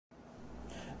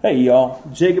Hey y'all,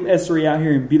 Jacob Essery out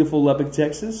here in beautiful Lubbock,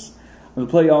 Texas. I'm going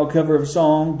to play y'all a cover of a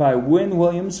song by Wynn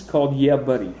Williams called Yeah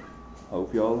Buddy.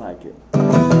 Hope y'all like it.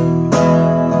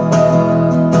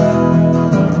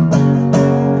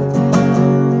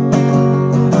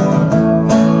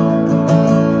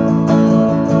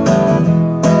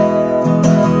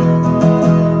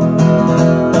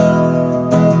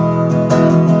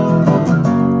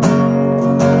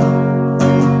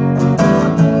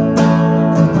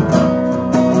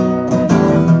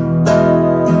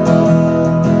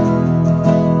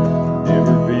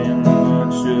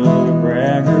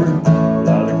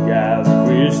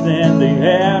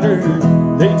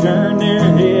 They turn their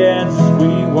heads as we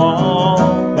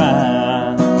walk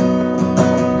by.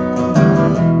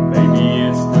 Maybe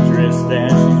it's the dress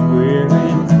that she's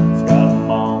wearing. It's got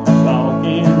them all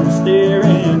talking and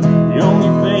staring. The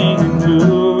only thing I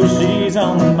know is she's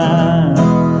on my mind.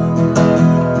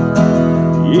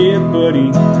 Yeah, buddy,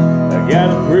 I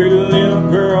got a pretty little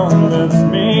girl who loves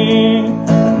me.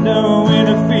 I know when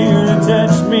I feel her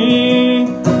touch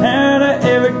me. How'd I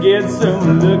ever get so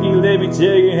lucky? Let me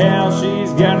tell you how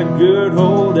she's got a good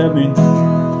hold of me.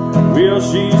 Well,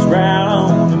 she's right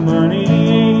on the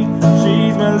money.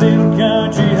 She's my little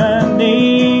country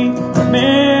honey.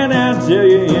 Man, I tell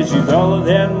you, yeah, she's all of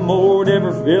that and more.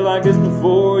 Never felt like this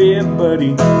before, yeah,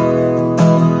 buddy.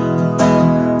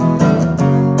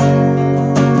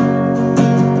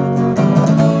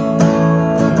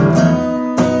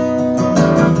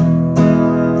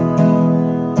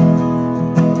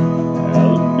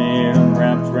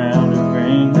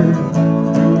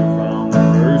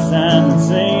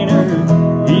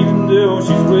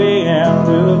 She's way out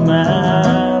of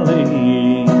my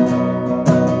league.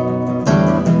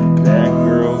 That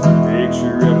girl's a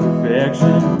picture of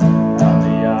perfection. I'm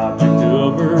the object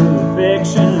of her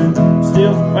affection.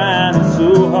 Still find it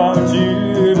so hard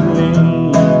to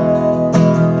believe.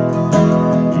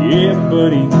 Yeah,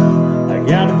 buddy, I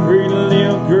got a pretty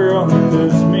little girl who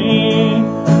loves me.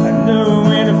 I know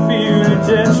when I feel her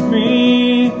touch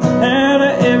me. How'd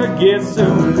I ever get so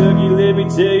lucky? Let me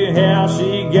tell you how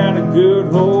she got a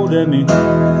good hold of me.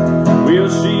 Well,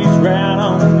 she's right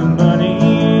on the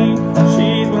money.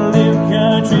 She's my little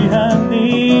country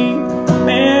honey.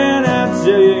 Man, I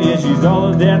tell you, yeah, she's all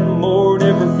of that and more.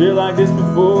 Never felt like this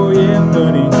before, yeah,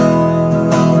 buddy.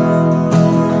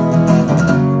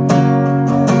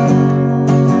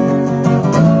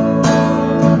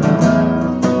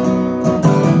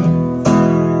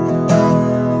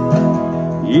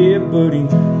 Yeah, buddy,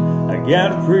 I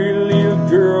got a pretty little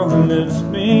girl who loves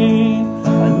me.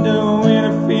 I know when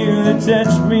I feel her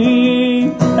touch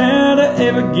me. How'd I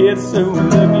ever get so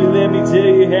lucky? Let me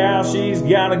tell you how she's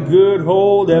got a good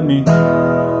hold of me.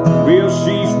 Well,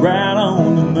 she's right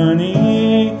on the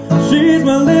money. She's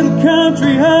my little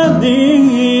country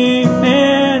honey.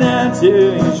 Man, I tell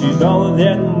you, she's all of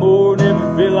that and more.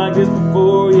 Never felt like this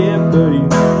before, yeah, buddy.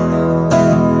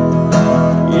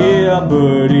 Yeah,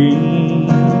 buddy.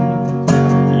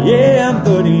 Yeah,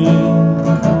 buddy.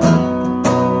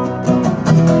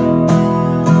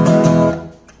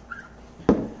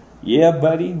 Yeah,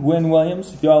 buddy, Wynn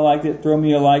Williams. If y'all liked it, throw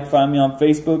me a like. Find me on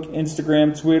Facebook,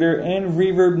 Instagram, Twitter, and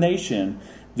Reverb Nation.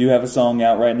 Do have a song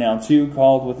out right now, too,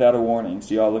 called Without a Warning,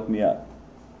 so y'all look me up.